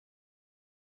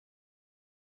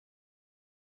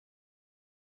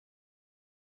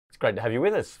great to have you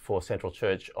with us for Central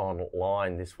Church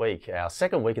Online this week, our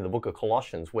second week in the book of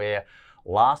Colossians, where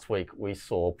last week we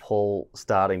saw Paul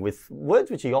starting with words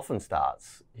which he often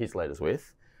starts his letters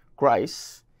with: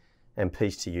 grace and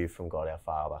peace to you from God our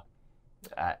Father.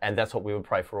 And that's what we would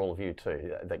pray for all of you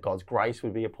too, that God's grace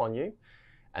would be upon you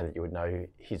and that you would know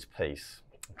his peace.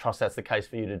 I trust that's the case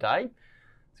for you today.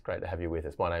 It's great to have you with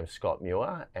us. My name's Scott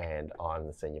Muir and I'm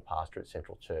the Senior Pastor at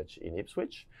Central Church in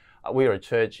Ipswich. We are a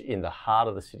church in the heart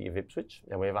of the city of Ipswich,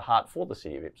 and we have a heart for the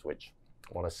city of Ipswich.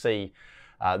 I want to see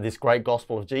this great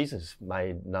gospel of Jesus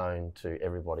made known to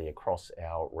everybody across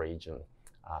our region.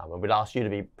 And we'd ask you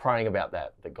to be praying about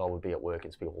that God would be at work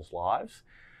in people's lives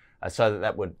so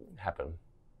that would happen.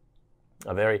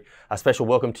 A special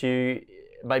welcome to you.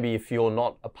 Maybe if you're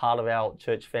not a part of our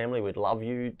church family, we'd love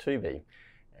you to be.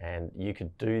 And you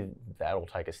could do that or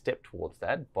take a step towards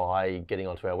that by getting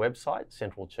onto our website,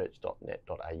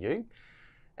 centralchurch.net.au,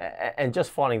 and just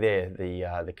finding there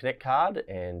the Connect card,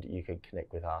 and you can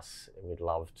connect with us. We'd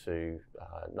love to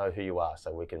know who you are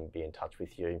so we can be in touch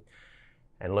with you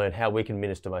and learn how we can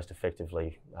minister most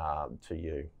effectively to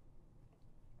you.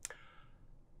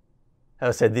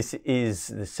 As I said, this is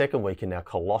the second week in our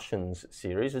Colossians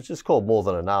series. It's just called More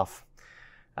Than Enough.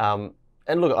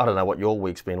 And look, I don't know what your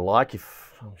week's been like.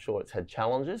 I'm sure it's had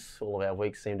challenges. All of our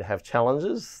weeks seem to have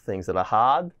challenges, things that are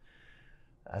hard,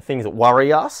 things that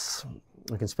worry us.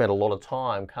 We can spend a lot of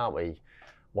time, can't we,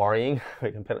 worrying.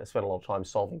 We can spend a lot of time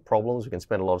solving problems. We can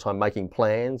spend a lot of time making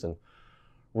plans and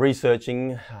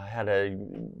researching how to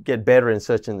get better in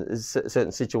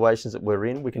certain situations that we're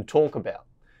in. We can talk about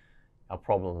our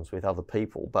problems with other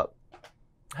people, but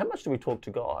how much do we talk to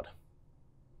God?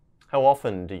 How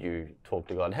often do you talk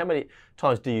to God? How many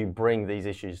times do you bring these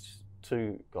issues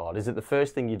to God? Is it the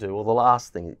first thing you do or the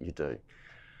last thing that you do?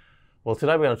 Well,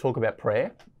 today we're going to talk about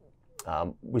prayer.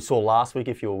 We saw last week,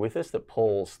 if you were with us, that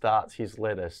Paul starts his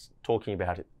letter talking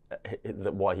about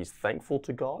why he's thankful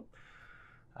to God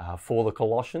for the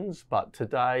Colossians. But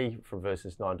today, from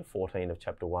verses 9 to 14 of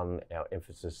chapter 1, our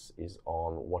emphasis is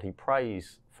on what he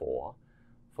prays for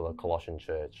the Colossian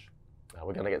church.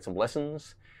 We're going to get some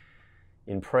lessons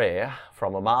in prayer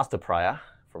from a master prayer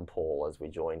from Paul as we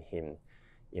join him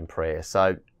in prayer.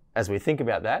 So as we think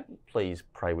about that, please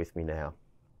pray with me now.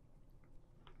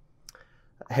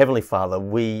 Heavenly Father,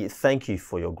 we thank you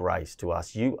for your grace to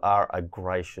us. You are a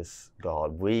gracious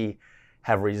God. We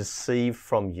have received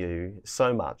from you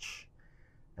so much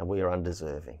and we are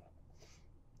undeserving.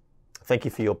 Thank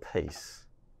you for your peace,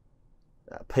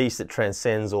 peace that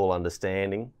transcends all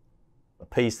understanding, a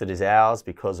peace that is ours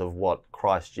because of what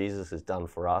Christ Jesus has done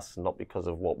for us, not because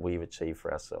of what we've achieved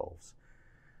for ourselves.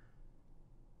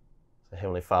 So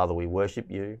Heavenly Father, we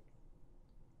worship you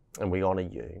and we honour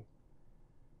you.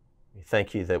 We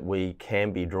thank you that we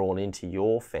can be drawn into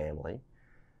your family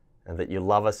and that you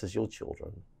love us as your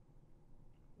children.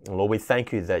 And Lord, we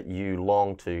thank you that you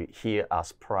long to hear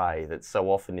us pray, that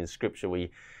so often in Scripture we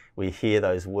hear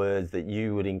those words, that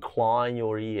you would incline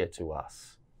your ear to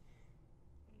us.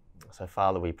 So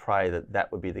Father, we pray that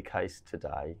that would be the case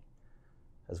today.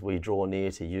 As we draw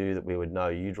near to you, that we would know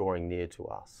you drawing near to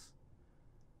us.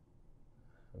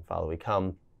 And Father, we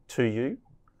come to you,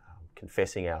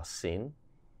 confessing our sin.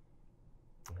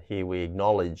 Here we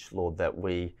acknowledge, Lord, that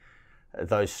we,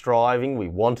 though striving, we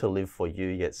want to live for you,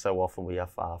 yet so often we are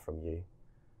far from you.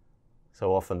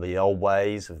 So often the old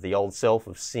ways of the old self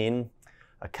of sin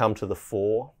come to the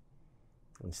fore,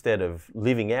 instead of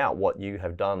living out what you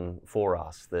have done for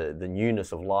us, the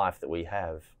newness of life that we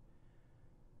have.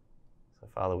 So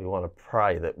Father, we want to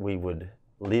pray that we would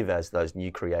live as those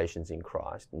new creations in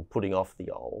Christ and putting off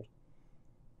the old,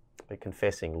 but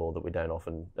confessing, Lord, that we don't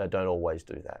always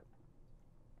do that.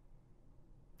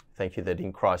 Thank you that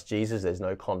in Christ Jesus there's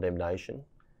no condemnation,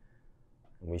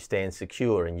 and we stand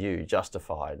secure in you,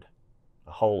 justified,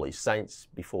 holy saints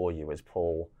before you, as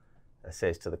Paul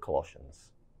says to the Colossians.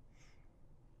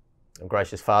 And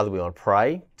gracious Father, we want to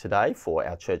pray today for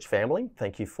our church family.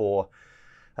 Thank you for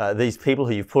these people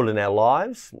who you've put in our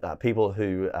lives, people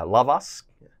who love us,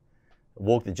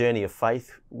 walk the journey of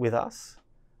faith with us,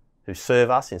 who serve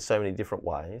us in so many different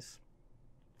ways.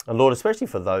 And Lord, especially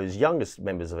for those youngest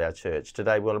members of our church,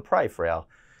 today we want to pray for our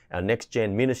next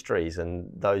gen ministries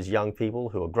and those young people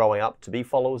who are growing up to be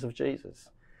followers of Jesus.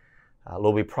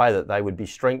 Lord, we pray that they would be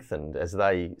strengthened as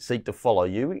they seek to follow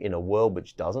you in a world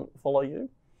which doesn't follow you.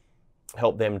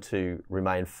 Help them to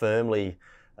remain firmly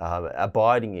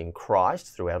abiding in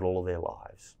Christ throughout all of their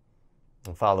lives.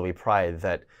 And Father, we pray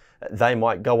that they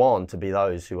might go on to be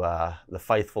those who are the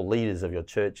faithful leaders of your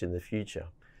church in the future,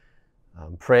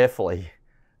 prayerfully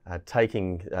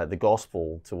taking the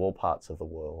gospel to all parts of the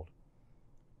world.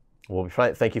 Lord, we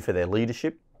pray, thank you for their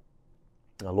leadership.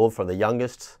 Lord, from the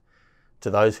youngest to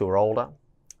those who are older.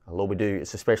 Lord, we do,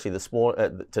 especially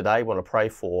today, want to pray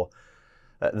for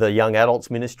the young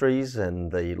adults ministries and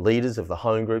the leaders of the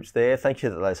home groups there. Thank you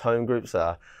that those home groups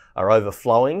are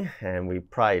overflowing, and we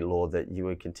pray, Lord, that you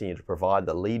would continue to provide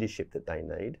the leadership that they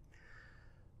need.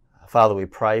 Father, we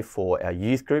pray for our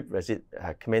youth group as it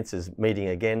commences meeting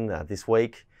again this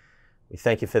week. We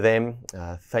thank you for them.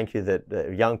 Thank you that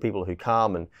the young people who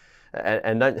come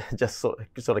and don't just sort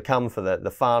of come for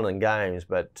the fun and games,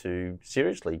 but to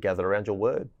seriously gather around your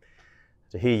word,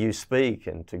 to hear you speak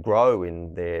and to grow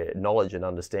in their knowledge and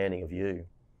understanding of you.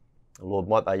 Lord,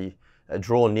 might they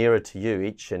draw nearer to you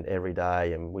each and every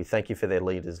day, and we thank you for their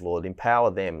leaders, Lord.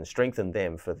 Empower them and strengthen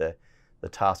them for the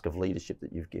task of leadership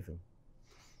that you've given.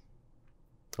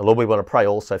 Lord, we want to pray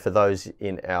also for those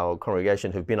in our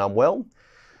congregation who've been unwell.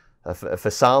 For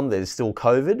some, there's still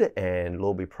COVID, and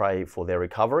Lord, we pray for their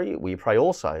recovery. We pray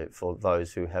also for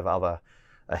those who have other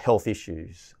health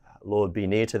issues. Lord, be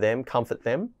near to them, comfort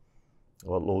them.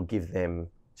 Lord, give them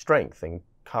strength and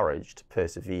courage to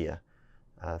persevere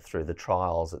through the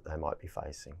trials that they might be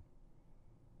facing.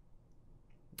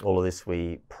 All of this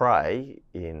we pray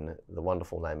in the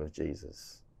wonderful name of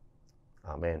Jesus.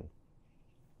 Amen.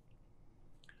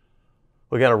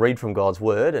 We're going to read from God's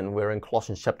Word, and we're in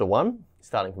Colossians chapter 1,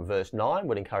 starting from verse 9.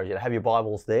 We'd encourage you to have your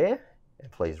Bibles there,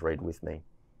 and please read with me.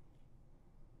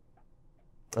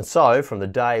 And so, from the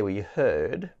day we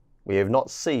heard, we have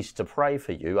not ceased to pray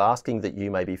for you, asking that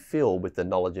you may be filled with the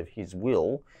knowledge of His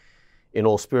will in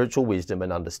all spiritual wisdom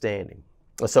and understanding,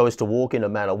 so as to walk in a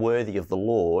manner worthy of the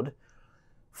Lord,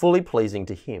 fully pleasing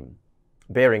to Him,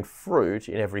 bearing fruit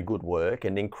in every good work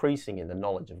and increasing in the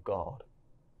knowledge of God,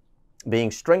 being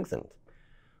strengthened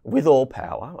with all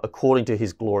power, according to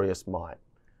His glorious might,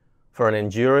 for an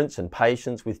endurance and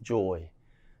patience with joy,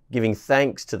 giving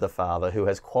thanks to the Father who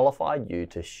has qualified you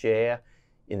to share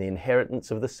in the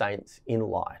inheritance of the saints in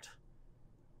light.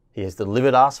 He has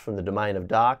delivered us from the domain of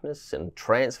darkness and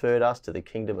transferred us to the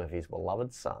kingdom of His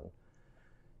beloved Son,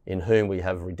 in whom we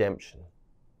have redemption,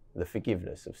 the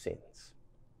forgiveness of sins.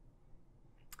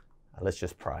 Let's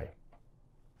just pray.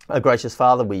 Oh, gracious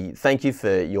Father, we thank you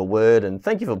for your word, and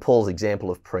thank you for Paul's example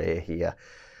of prayer here.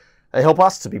 Help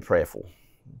us to be prayerful,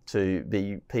 to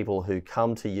be people who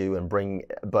come to you and bring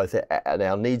both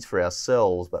our needs for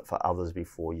ourselves, but for others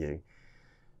before you.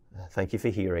 Thank you for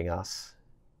hearing us.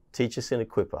 Teach us and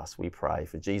equip us, we pray,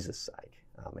 for Jesus' sake.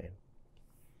 Amen.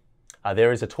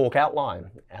 There is a talk outline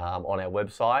on our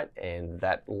website, and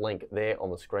that link there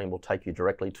on the screen will take you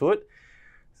directly to it.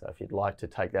 So if you'd like to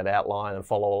take that outline and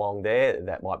follow along there,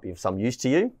 that might be of some use to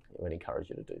you. I would encourage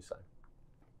you to do so.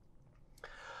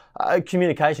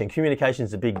 Communication. Communication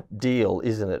is a big deal,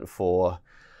 isn't it, for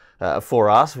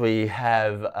us? We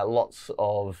have lots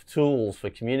of tools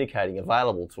for communicating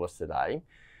available to us today,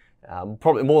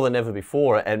 probably more than ever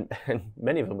before, and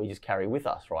many of them we just carry with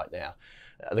us right now.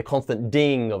 The constant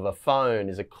ding of a phone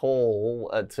is a call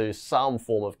to some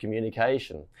form of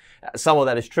communication. Some of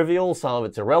that is trivial, some of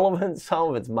it's irrelevant, some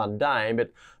of it's mundane,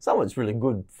 but some of it's really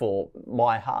good for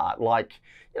my heart. Like,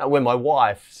 when my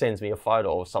wife sends me a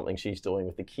photo of something she's doing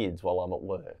with the kids while I'm at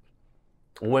work.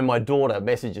 Or when my daughter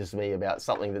messages me about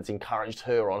something that's encouraged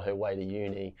her on her way to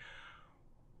uni.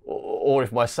 Or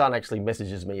if my son actually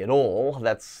messages me at all,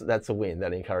 that's a win.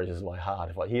 That encourages my heart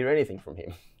if I hear anything from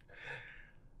him.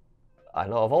 I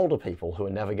know of older people who are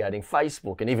navigating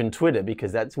Facebook and even Twitter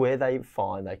because that's where they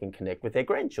find they can connect with their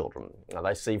grandchildren.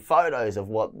 They see photos of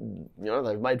what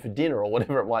they've made for dinner or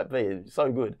whatever it might be. It's so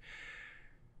good.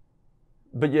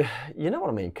 But you know what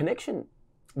I mean? Connection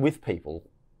with people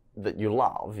that you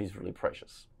love is really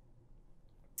precious.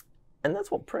 And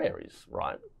that's what prayer is,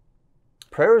 right?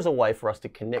 Prayer is a way for us to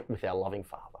connect with our loving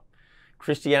Father.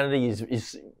 Christianity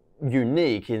is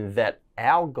unique in that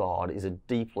our God is a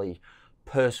deeply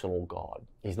personal God.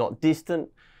 He's not distant.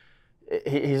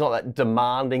 He's not that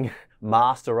demanding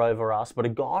master over us, but a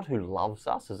God who loves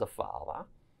us as a Father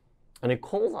and who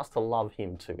calls us to love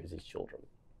Him too as His children.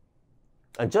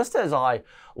 And just as I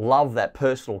love that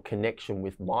personal connection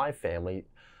with my family,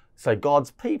 so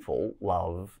God's people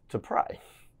love to pray.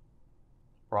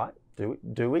 Right?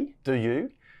 Do we? Do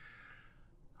you?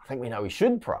 I think we know we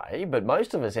should pray, but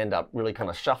most of us end up really kind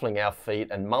of shuffling our feet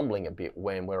and mumbling a bit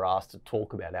when we're asked to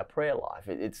talk about our prayer life.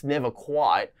 It's never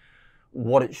quite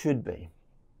what it should be.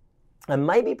 And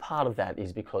maybe part of that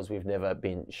is because we've never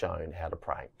been shown how to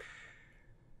pray.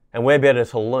 And we're better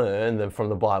to learn than from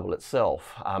the Bible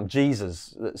itself.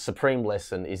 Jesus' supreme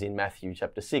lesson is in Matthew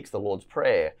chapter 6, the Lord's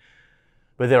Prayer.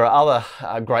 But there are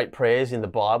other great prayers in the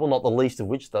Bible, not the least of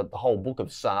which the whole book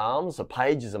of Psalms, are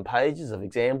pages and pages of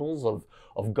examples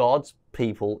of God's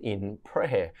people in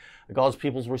prayer, God's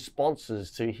people's responses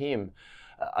to Him,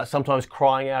 sometimes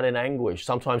crying out in anguish,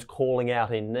 sometimes calling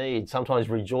out in need, sometimes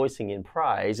rejoicing in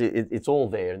praise. It's all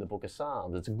there in the book of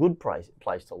Psalms. It's a good place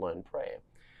to learn prayer.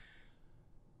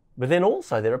 But then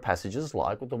also there are passages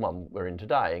like the one we're in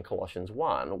today in Colossians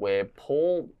 1, where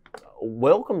Paul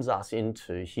welcomes us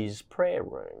into his prayer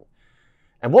room.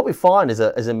 And what we find is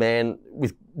a man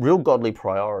with real godly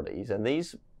priorities, and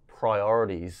these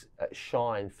priorities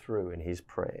shine through in his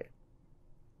prayer.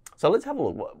 So let's have a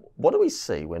look. What do we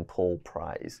see when Paul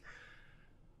prays?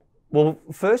 Well,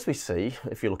 first we see,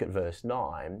 if you look at verse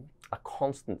 9, a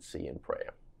constancy in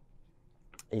prayer.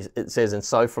 It says, "And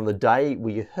so from the day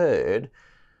we heard,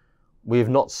 we have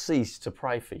not ceased to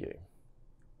pray for you."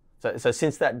 So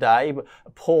since that day,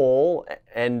 Paul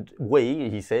and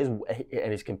he says,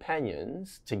 and his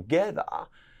companions together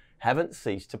haven't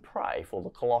ceased to pray for the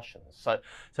Colossians.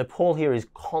 So Paul here is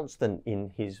constant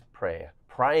in his prayer,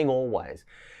 praying always.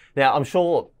 Now, I'm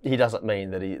sure he doesn't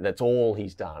mean that that's all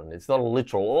he's done. It's not a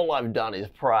literal, all I've done is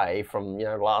pray from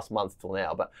last month till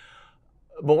now. But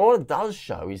what it does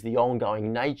show is the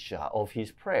ongoing nature of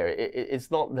his prayer.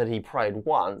 It's not that he prayed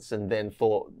once and then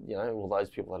thought, well, those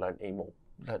people don't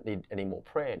need any more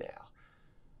prayer now.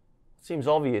 What seems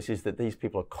obvious is that these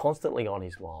people are constantly on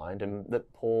his mind and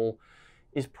that Paul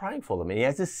is praying for them. And he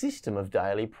has a system of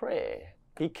daily prayer.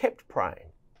 He kept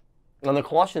praying. And the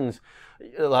Colossians,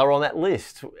 they were on that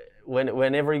list.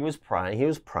 Whenever he was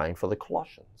praying for the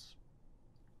Colossians.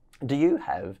 Do you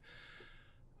have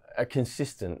a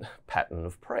consistent pattern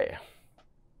of prayer?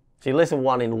 See, lesson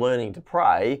one in learning to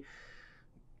pray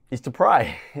is to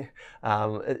pray.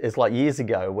 It's like years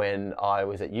ago when I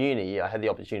was at uni, I had the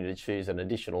opportunity to choose an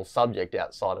additional subject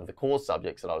outside of the core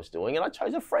subjects that I was doing, and I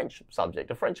chose a French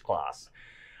subject, a French class.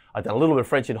 I'd done a little bit of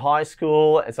French in high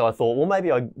school, and so I thought, well,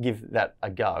 maybe I'd give that a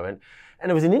go.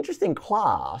 And it was an interesting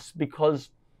class because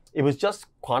it was just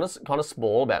kind of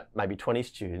small, about maybe 20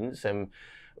 students, and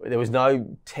there was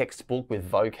no textbook with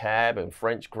vocab and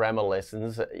French grammar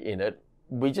lessons in it.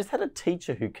 We just had a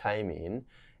teacher who came in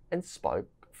and spoke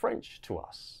French to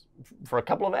us for a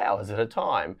couple of hours at a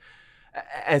time.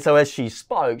 And so as she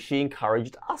spoke, she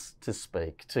encouraged us to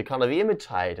speak, to kind of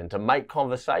imitate and to make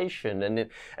conversation. And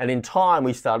in time,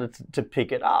 we started to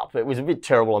pick it up. It was a bit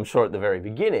terrible, I'm sure, at the very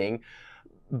beginning,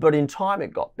 but in time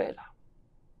it got better.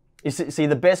 You see,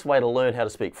 the best way to learn how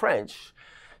to speak French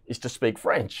is to speak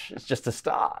French. It's just to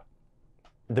start.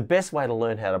 The best way to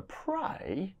learn how to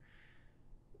pray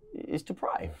is to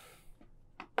pray.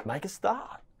 Make a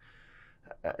start.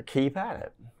 Keep at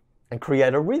it. And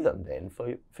create a rhythm then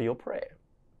for your prayer.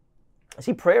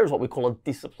 See, prayer is what we call a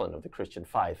discipline of the Christian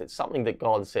faith. It's something that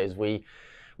God says we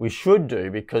should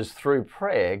do because through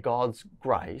prayer, God's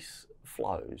grace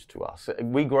flows to us.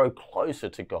 We grow closer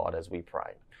to God as we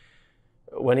pray.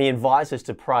 When He invites us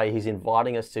to pray, He's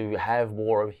inviting us to have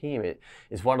more of Him. It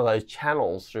is one of those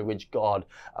channels through which God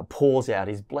pours out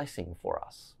His blessing for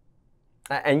us.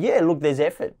 And yeah, look, there's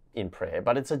effort in prayer,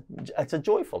 but it's a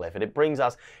joyful effort. It brings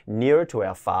us nearer to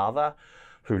our Father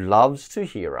who loves to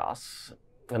hear us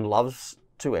and loves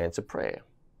to answer prayer.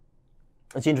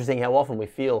 It's interesting how often we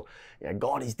feel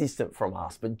God is distant from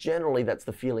us, but generally that's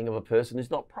the feeling of a person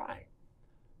who's not praying.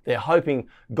 They're hoping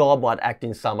God might act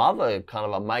in some other kind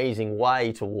of amazing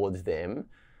way towards them,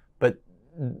 but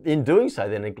in doing so,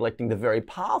 they're neglecting the very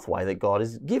pathway that God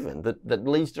has given that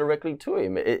leads directly to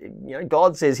Him.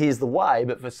 God says, here's the way,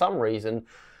 but for some reason,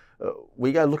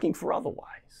 we go looking for other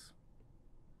ways.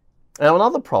 Now,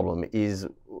 another problem is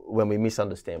when we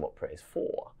misunderstand what prayer is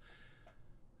for.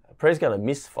 Prayer is going to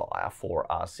misfire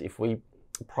for us if we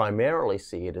primarily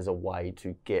see it as a way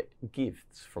to get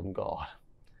gifts from God.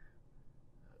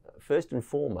 First and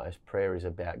foremost, prayer is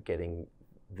about getting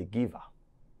the giver.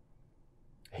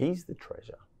 He's the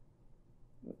treasure.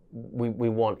 We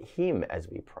want Him as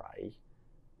we pray,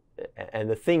 and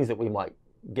the things that we might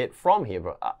get from Him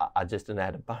are just an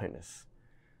added bonus.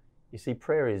 You see,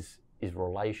 prayer is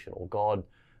relational. God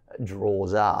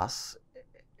draws us,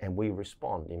 and we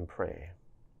respond in prayer.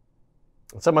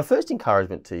 So my first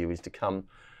encouragement to you is to come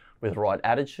with the right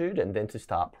attitude and then to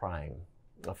start praying.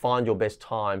 Find your best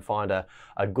time, find a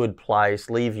good place,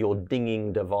 leave your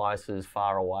dinging devices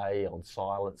far away on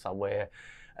silent somewhere.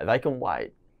 They can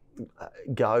wait.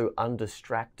 Go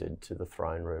undistracted to the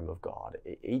throne room of God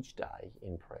each day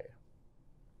in prayer.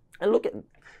 And look,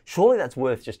 surely that's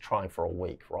worth just trying for a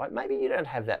week, right? Maybe you don't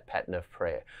have that pattern of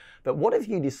prayer. But what if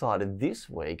you decided this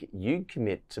week you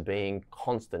commit to being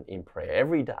constant in prayer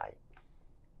every day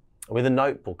with a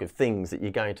notebook of things that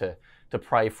you're going to to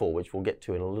pray for, which we'll get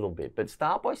to in a little bit. But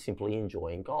start by simply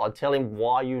enjoying God. Tell him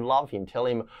why you love him. Tell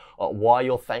him why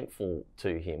you're thankful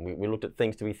to him. We looked at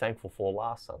things to be thankful for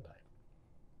last Sunday.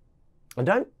 And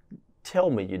don't tell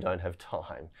me you don't have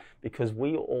time, because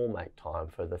we all make time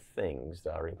for the things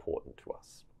that are important to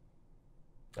us.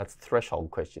 That's the threshold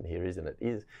question here, isn't it?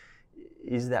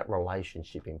 Is that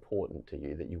relationship important to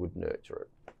you, that you would nurture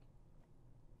it?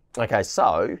 Okay,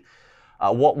 so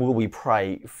what will we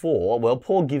pray for? Well,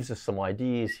 Paul gives us some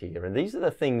ideas here, and these are the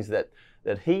things that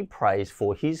he prays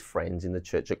for his friends in the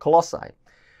church at Colossae.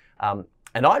 And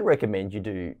I'd recommend you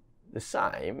do the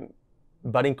same,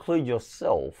 but include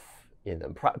yourself in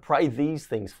them. Pray these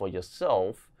things for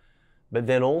yourself, but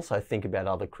then also think about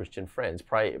other Christian friends.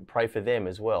 Pray for them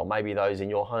as well. Maybe those in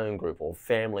your home group or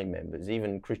family members,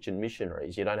 even Christian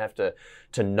missionaries. You don't have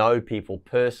to know people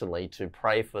personally to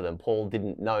pray for them. Paul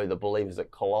didn't know the believers at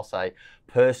Colossae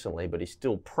personally, but he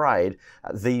still prayed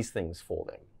these things for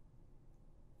them.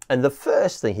 And the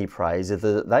first thing he prays is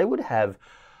that they would have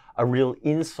a real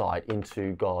insight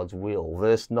into God's will.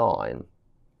 Verse 9.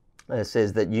 It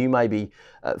says that you may be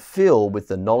filled with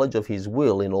the knowledge of his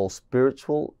will in all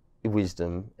spiritual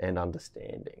wisdom and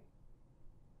understanding.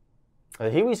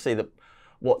 And here we see that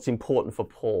what's important for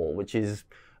Paul, which is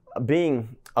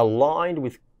being aligned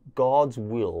with God's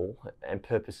will and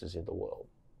purposes in the world,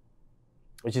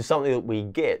 which is something that we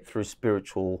get through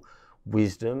spiritual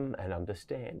wisdom and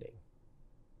understanding.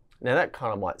 Now that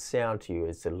kind of might sound to you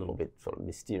as a little bit sort of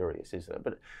mysterious, isn't it?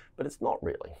 But it's not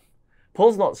really.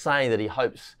 Paul's not saying that he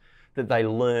hopes that they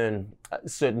learn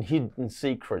certain hidden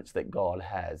secrets that God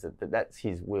has, that's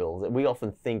his will. That we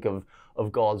often think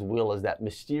of God's will as that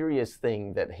mysterious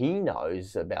thing that he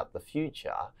knows about the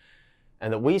future,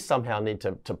 and that we somehow need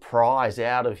to prise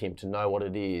out of him to know what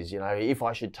it is. You know, if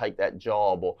I should take that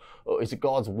job, or is it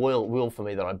God's will for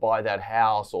me that I buy that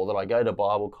house, or that I go to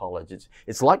Bible college?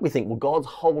 It's like we think, well, God's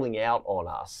holding out on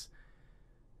us.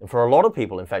 And for a lot of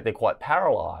people, in fact, they're quite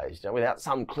paralyzed, without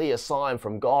some clear sign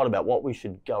from God about what we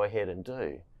should go ahead and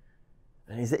do.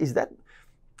 And is that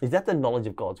the knowledge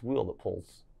of God's will that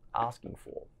Paul's asking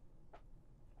for?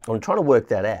 I'm trying to work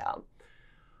that out.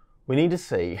 We need to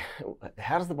see,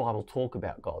 how does the Bible talk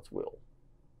about God's will?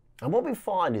 And what we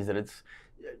find is that it's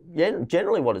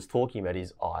generally what it's talking about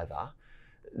is either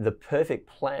the perfect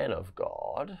plan of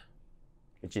God,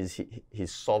 which is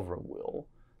his sovereign will.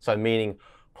 So meaning,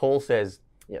 Paul says,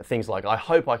 things like, I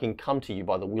hope I can come to you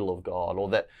by the will of God, or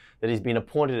that he's been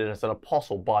appointed as an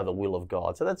apostle by the will of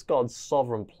God. So that's God's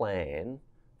sovereign plan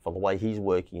for the way he's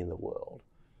working in the world.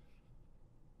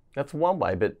 That's one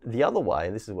way, but the other way,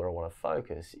 and this is where I want to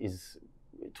focus, is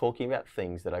talking about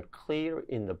things that are clear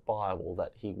in the Bible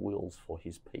that he wills for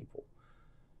his people.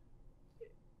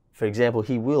 For example,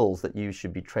 he wills that you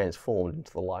should be transformed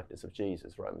into the likeness of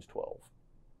Jesus, Romans 12.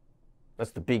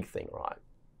 That's the big thing, right?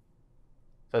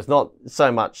 So it's not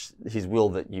so much his will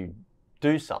that you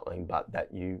do something, but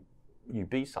that you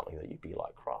be something, that you be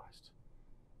like Christ.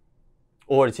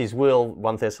 Or it's his will,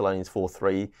 1 Thessalonians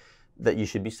 4:3, that you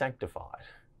should be sanctified.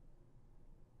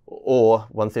 Or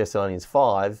 1 Thessalonians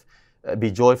 5, be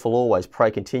joyful always,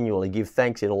 pray continually, give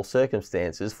thanks in all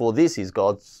circumstances, for this is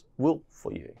God's will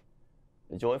for you.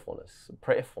 The joyfulness,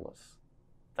 prayerfulness,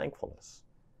 thankfulness.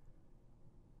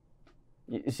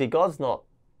 You see, God's not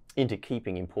into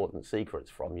keeping important secrets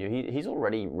from you. He's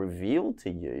already revealed to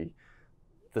you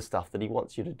the stuff that he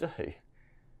wants you to do,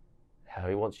 how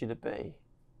he wants you to be.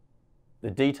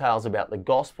 The details about the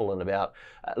gospel and about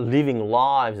living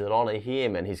lives that honour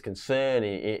him, and his concern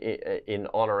in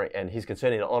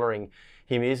honouring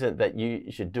him isn't that you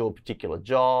should do a particular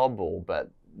job,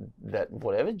 but that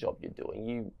whatever job you're doing,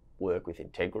 you work with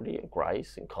integrity and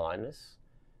grace and kindness,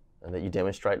 and that you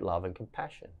demonstrate love and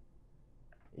compassion.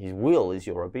 His will is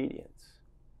your obedience.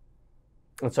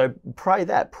 And so pray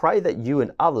that you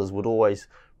and others would always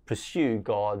pursue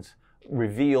God's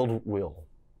revealed will.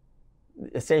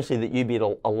 Essentially, that you be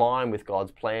aligned with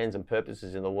God's plans and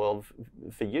purposes in the world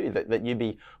for you, that you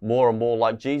be more and more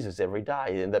like Jesus every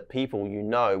day, and that people you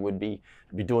know would be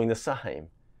doing the same.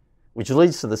 Which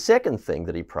leads to the second thing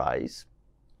that he prays.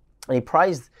 And he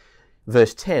prays,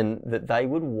 verse 10, that they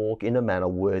would walk in a manner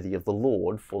worthy of the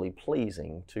Lord, fully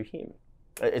pleasing to him.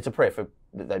 It's a prayer for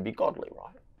that they be godly,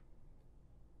 right?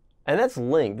 And that's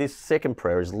linked, this second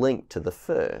prayer is linked to the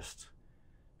first.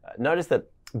 Notice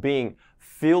that being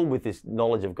filled with this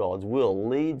knowledge of God's will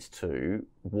leads to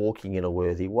walking in a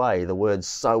worthy way. The word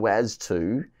so as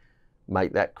to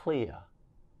make that clear.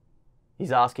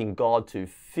 He's asking God to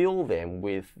fill them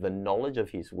with the knowledge of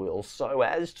his will so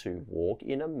as to walk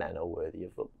in a manner worthy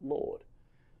of the Lord.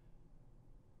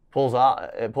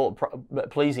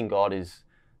 Pleasing God is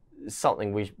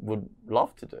something we would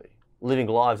love to do. Living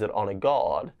lives that honour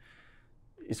God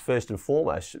is first and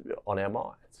foremost on our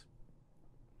minds.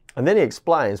 And then he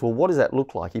explains, well, what does that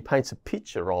look like? He paints a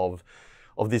picture of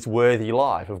this worthy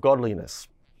life, of godliness.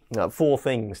 4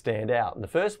 things stand out. And the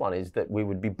first one is that we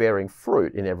would be bearing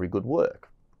fruit in every good work.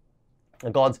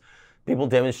 And God's people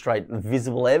demonstrate the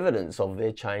visible evidence of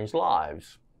their changed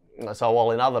lives. So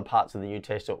while in other parts of the New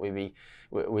Testament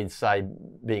we'd say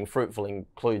being fruitful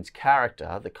includes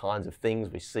character, the kinds of things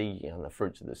we see, the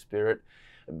fruits of the Spirit.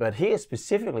 But here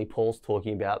specifically Paul's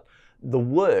talking about the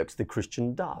works the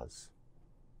Christian does.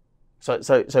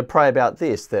 So pray about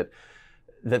this, that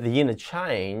the inner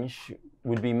change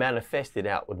would be manifest in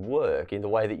outward work, in the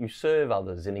way that you serve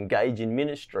others and engage in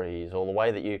ministries, or the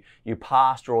way that you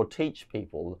pastor or teach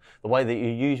people, the way that you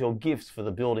use your gifts for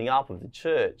the building up of the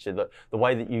church, and the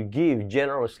way that you give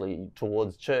generously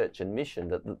towards church and mission,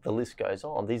 that the list goes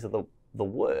on. These are the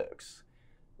works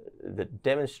that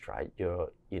demonstrate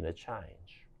your inner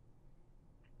change.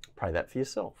 Pray that for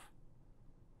yourself.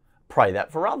 Pray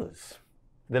that for others,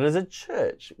 that as a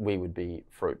church we would be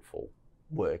fruitful,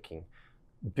 working,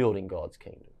 building God's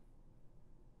kingdom.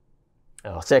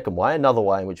 Our second way, another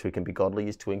way in which we can be godly,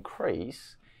 is to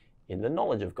increase in the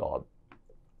knowledge of God.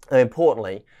 And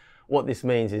importantly, what this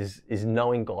means is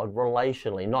knowing God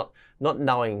relationally, not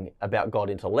knowing about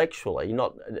God intellectually,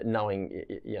 not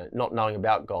knowing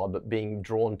about God, but being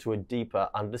drawn to a deeper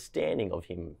understanding of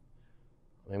Him.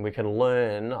 I mean,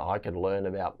 I could learn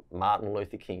about Martin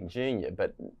Luther King Jr.,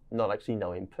 but not actually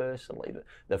know him personally.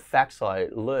 The facts I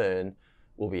learn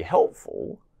will be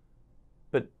helpful,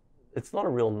 but it's not a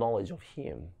real knowledge of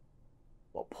Him.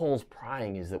 What Paul's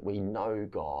praying is that we know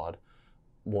God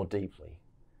more deeply.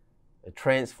 A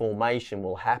transformation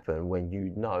will happen when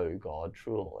you know God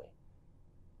truly.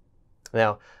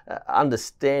 Now,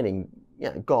 understanding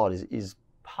God is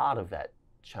part of that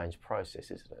change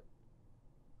process, isn't it?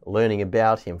 Learning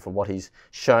about Him from what He's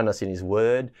shown us in His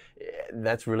Word,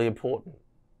 that's really important.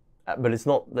 But that's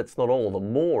not all. The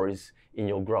more is in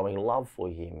your growing love for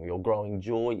Him, your growing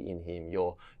joy in Him,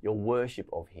 your worship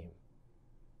of Him.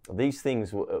 These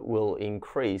things will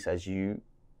increase as you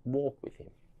walk with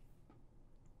Him.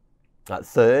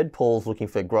 Third, Paul's looking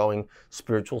for growing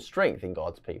spiritual strength in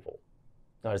God's people.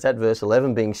 Notice that verse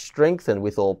 11, being strengthened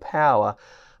with all power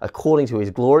according to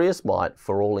His glorious might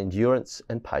for all endurance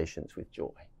and patience with joy.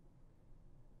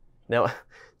 Now,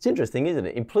 it's interesting, isn't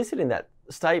it? Implicit in that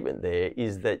statement there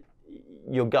is that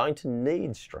you're going to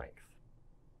need strength,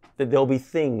 that there'll be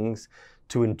things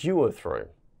to endure through.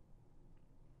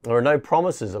 There are no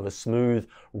promises of a smooth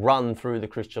run through the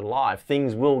Christian life.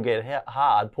 Things will get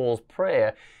hard. Paul's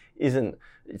prayer isn't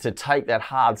to take that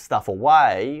hard stuff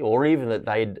away, or even that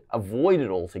they'd avoid it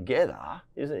altogether.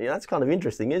 That's kind of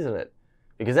interesting, isn't it?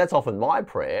 Because that's often my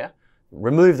prayer.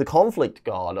 Remove the conflict,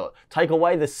 God, or take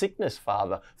away the sickness,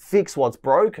 Father. Fix what's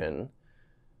broken.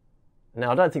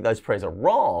 Now, I don't think those prayers are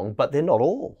wrong, but they're not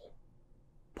all.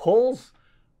 Paul's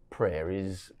prayer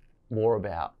is more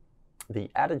about the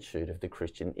attitude of the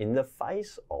Christian in the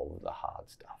face of the hard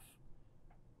stuff.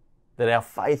 That our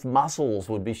faith muscles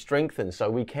would be strengthened so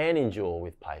we can endure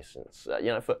with patience.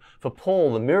 For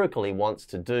Paul, the miracle he wants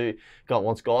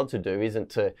God to do isn't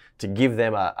to give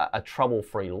them a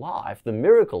trouble-free life. The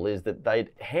miracle is that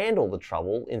they'd handle the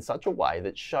trouble in such a way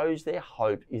that shows their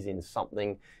hope is in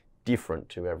something different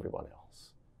to everyone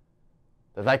else.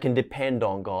 That they can depend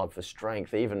on God for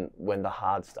strength even when the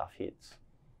hard stuff hits.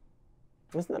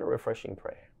 Isn't that a refreshing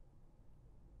prayer?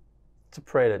 It's a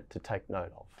prayer to take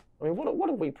note of. I mean, what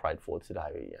have we prayed for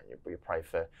today? We pray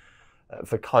for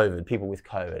COVID, people with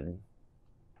COVID.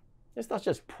 Let's not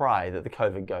just pray that the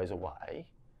COVID goes away,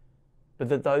 but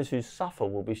that those who suffer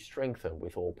will be strengthened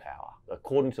with all power,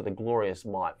 according to the glorious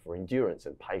might for endurance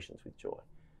and patience with joy.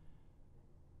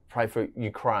 Pray for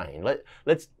Ukraine.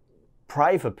 Let's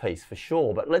pray for peace for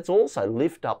sure, but let's also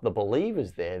lift up the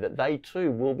believers there, that they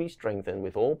too will be strengthened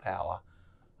with all power,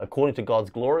 according to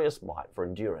God's glorious might for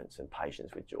endurance and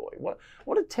patience with joy.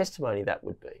 What a testimony that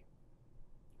would be.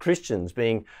 Christians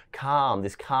being calm,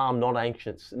 this calm,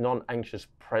 non-anxious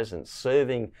presence,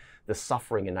 serving the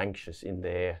suffering and anxious in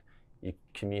their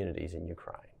communities in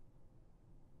Ukraine.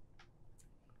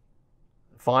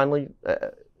 Finally,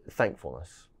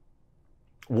 thankfulness.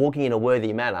 Walking in a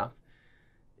worthy manner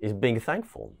is being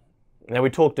thankful. Now,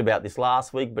 we talked about this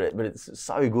last week, but it's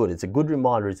so good. It's a good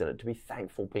reminder, isn't it, to be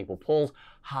thankful people. Paul's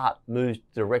heart moves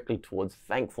directly towards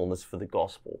thankfulness for the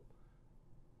gospel,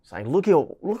 saying, look at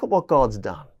what God's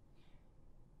done.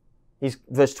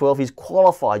 Verse 12, He's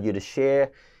qualified you to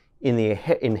share in the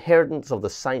inheritance of the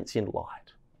saints in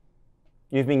light.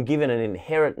 You've been given an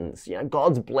inheritance.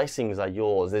 God's blessings are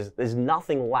yours. There's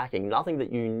nothing lacking, nothing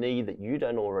that you need that you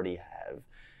don't already have.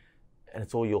 And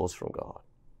it's all yours from God.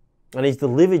 And he's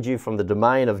delivered you from the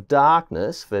domain of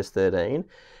darkness, verse 13,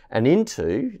 and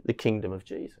into the kingdom of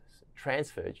Jesus.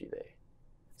 Transferred you there.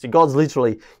 So God's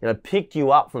literally, picked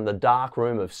you up from the dark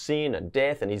room of sin and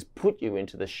death, and he's put you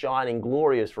into the shining,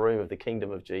 glorious room of the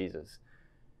kingdom of Jesus.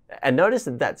 And notice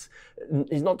that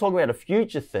he's not talking about a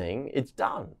future thing. It's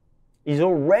done. He's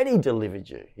already delivered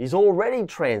you. He's already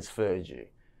transferred you.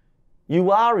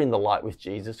 You are in the light with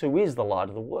Jesus, who is the light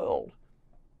of the world.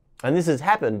 And this has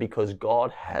happened because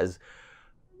God has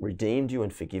redeemed you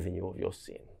and forgiven you of your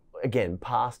sin. Again,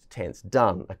 past tense,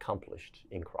 done, accomplished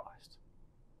in Christ.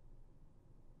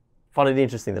 I find it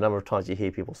interesting the number of times you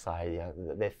hear people say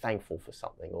they're thankful for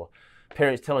something, or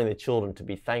parents telling their children to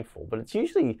be thankful, but it's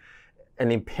usually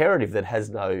an imperative that has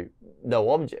no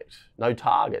object, no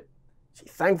target. See,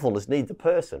 thankfulness needs a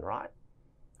person, right?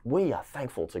 We are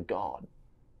thankful to God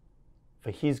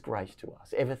for his grace to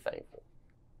us, ever thankful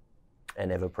and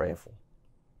ever prayerful.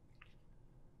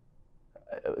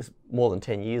 It was more than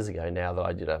 10 years ago now that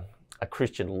I did a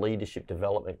Christian leadership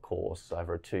development course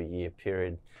over a 2-year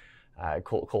period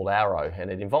called Arrow,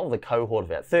 and it involved a cohort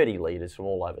of about 30 leaders from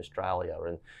all over Australia.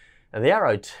 And the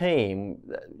Arrow team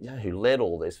who led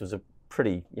all this was a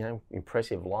pretty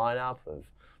impressive lineup of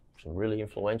some really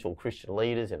influential Christian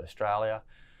leaders in Australia.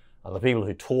 The people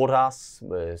who taught us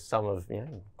were some of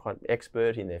quite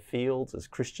expert in their fields as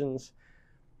Christians.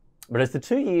 But as the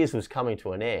 2 years was coming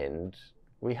to an end,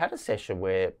 we had a session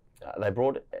where they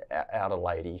brought out a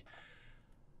lady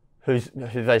who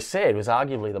they said was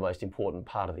arguably the most important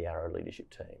part of the Arrow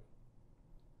leadership team.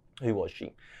 Who was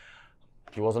she?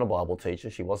 She wasn't a Bible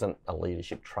teacher. She wasn't a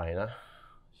leadership trainer.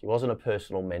 She wasn't a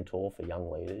personal mentor for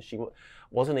young leaders. She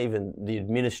wasn't even the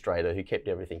administrator who kept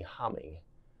everything humming.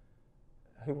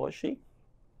 Who was she?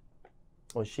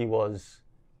 Well, she was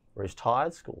a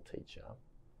retired school teacher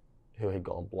who had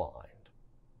gone blind.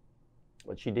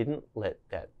 But she didn't let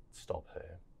that stop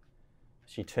her.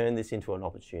 She turned this into an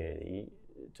opportunity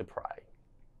to pray.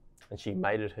 And she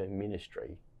made it her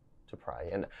ministry to pray.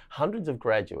 And hundreds of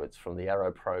graduates from the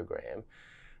Arrow program,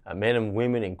 men and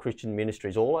women in Christian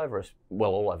ministries all over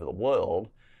the world,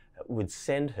 would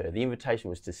send her, the invitation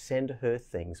was to send her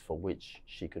things for which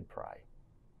she could pray.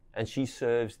 And she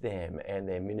serves them and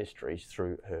their ministries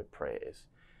through her prayers.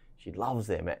 She loves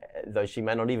them, though she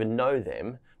may not even know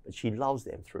them, but she loves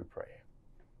them through prayer.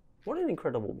 What an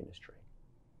incredible ministry.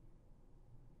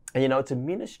 And it's a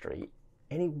ministry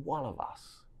any one of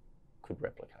us could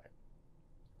replicate.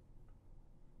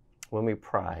 When we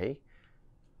pray,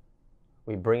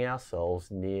 we bring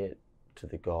ourselves near to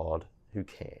the God who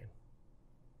can,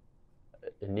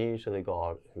 near to the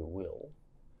God who will,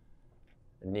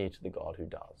 and near to the God who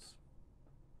does.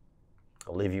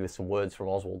 I'll leave you with some words from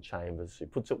Oswald Chambers, who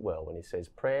puts it well when he says,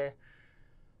 prayer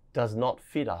does not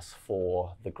fit us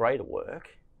for the greater work.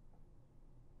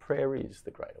 Prayer is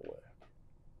the greater work.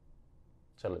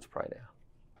 So let's pray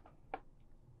now.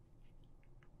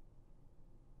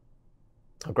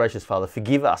 Oh, gracious Father,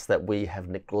 forgive us that we have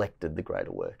neglected the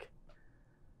greater work.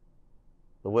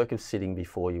 The work of sitting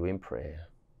before you in prayer.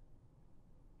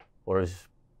 Or as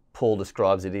Paul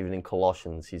describes it even in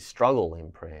Colossians, his struggle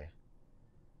in prayer.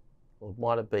 Lord,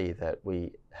 might it be that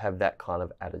we have that kind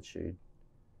of attitude,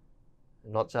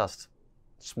 not just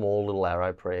small little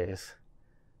arrow prayers,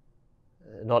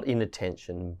 not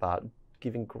inattention, but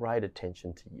giving great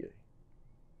attention to you.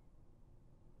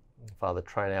 Father,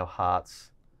 train our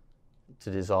hearts to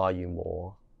desire you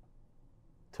more,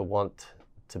 to want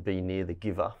to be near the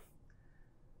giver,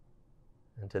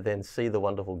 and to then see the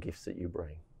wonderful gifts that you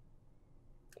bring.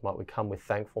 Might we come with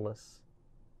thankfulness?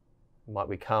 Might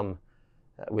we come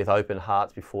with open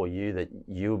hearts before you, that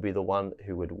you would be the one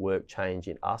who would work change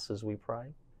in us as we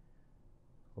pray?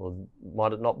 Or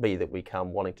might it not be that we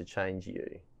come wanting to change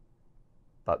you,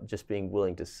 but just being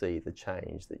willing to see the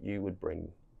change that you would bring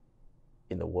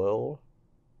in the world,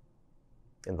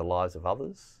 in the lives of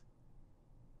others,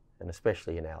 and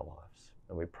especially in our lives?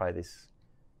 And we pray this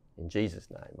in Jesus'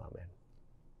 name, amen.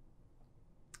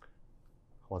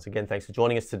 Once again, thanks for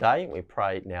joining us today. We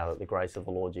pray now that the grace of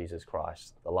the Lord Jesus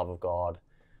Christ, the love of God,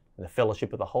 and the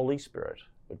fellowship of the Holy Spirit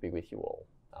would be with you all.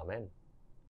 Amen.